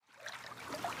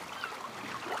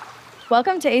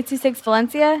Welcome to 826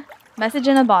 Valencia, message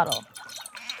in a bottle.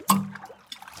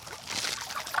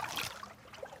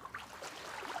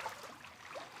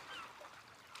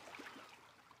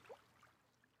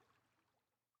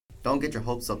 Don't Get Your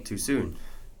Hopes Up Too Soon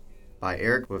by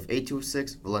Eric with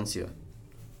 826 Valencia.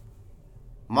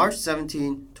 March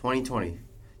 17, 2020,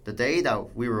 the day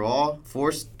that we were all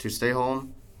forced to stay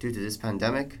home due to this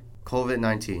pandemic,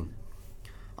 COVID-19.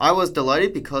 I was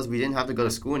delighted because we didn't have to go to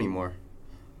school anymore.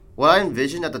 What I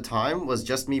envisioned at the time was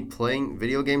just me playing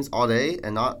video games all day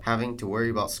and not having to worry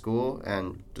about school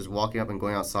and just walking up and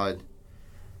going outside.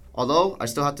 Although I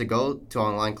still had to go to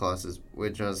online classes,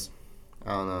 which was,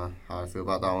 I don't know how I feel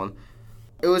about that one.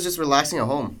 It was just relaxing at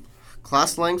home.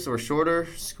 Class lengths were shorter,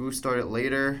 school started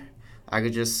later, I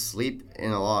could just sleep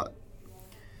in a lot.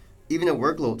 Even the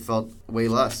workload felt way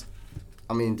less.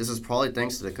 This is probably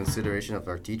thanks to the consideration of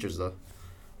our teachers though.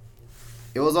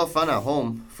 It was all fun at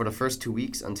home for the first 2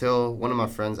 weeks until one of my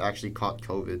friends actually caught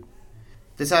COVID.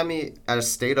 This had me at a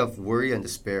state of worry and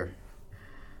despair.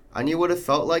 I knew what it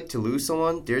felt like to lose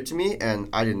someone dear to me, and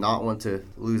I did not want to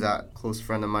lose that close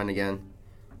friend of mine again.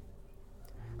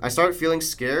 I started feeling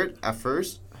scared at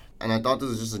first, and I thought this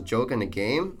was just a joke in a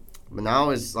game, but now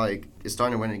it's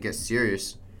starting to get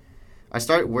serious. I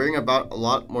started worrying about a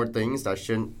lot more things that I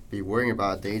shouldn't be worrying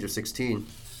about at the age of 16.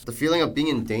 The feeling of being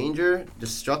in danger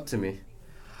just struck to me.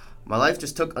 My life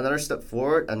just took another step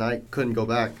forward and I couldn't go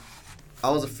back.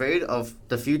 I was afraid of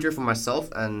the future for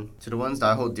myself and to the ones that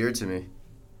I hold dear to me.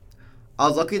 I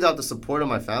was lucky to have the support of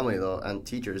my family though and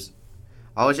teachers.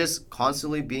 I was just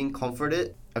constantly being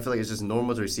comforted. I feel like it's just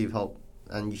normal to receive help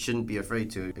and you shouldn't be afraid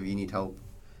to if you need help.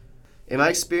 In my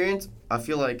experience, I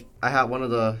feel like I had one of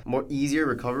the more easier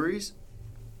recoveries,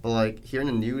 but hearing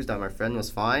the news that my friend was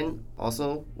fine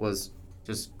also was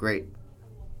just great.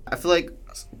 I feel like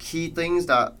key things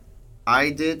that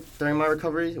I did during my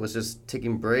recovery was just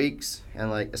taking breaks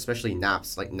and especially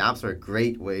naps. Naps are a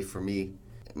great way for me,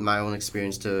 in my own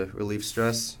experience, to relieve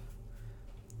stress.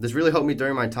 This really helped me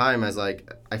during my time as I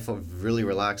felt really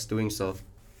relaxed doing so.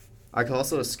 I could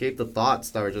also escape the thoughts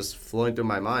that were just flowing through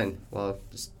my mind while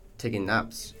just taking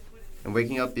naps and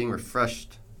waking up being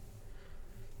refreshed.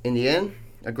 In the end,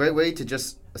 a great way to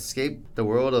just escape the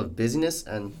world of busyness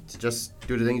and to just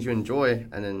do the things you enjoy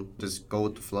and then just go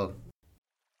with the flow.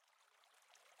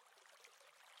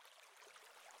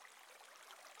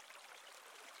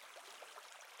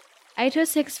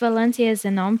 826 Valencia is a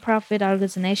non-profit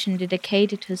organization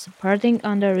dedicated to supporting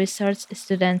under-researched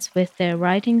students with their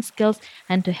writing skills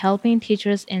and to helping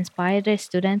teachers inspire their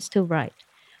students to write.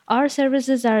 Our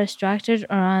services are structured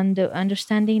around the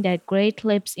understanding that great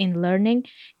leaps in learning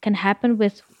can happen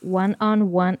with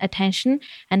one-on-one attention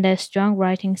and that strong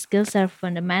writing skills are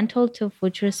fundamental to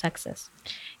future success.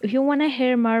 If you want to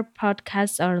hear more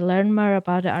podcasts or learn more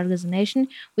about the organization,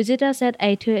 visit us at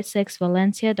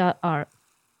 826valencia.org.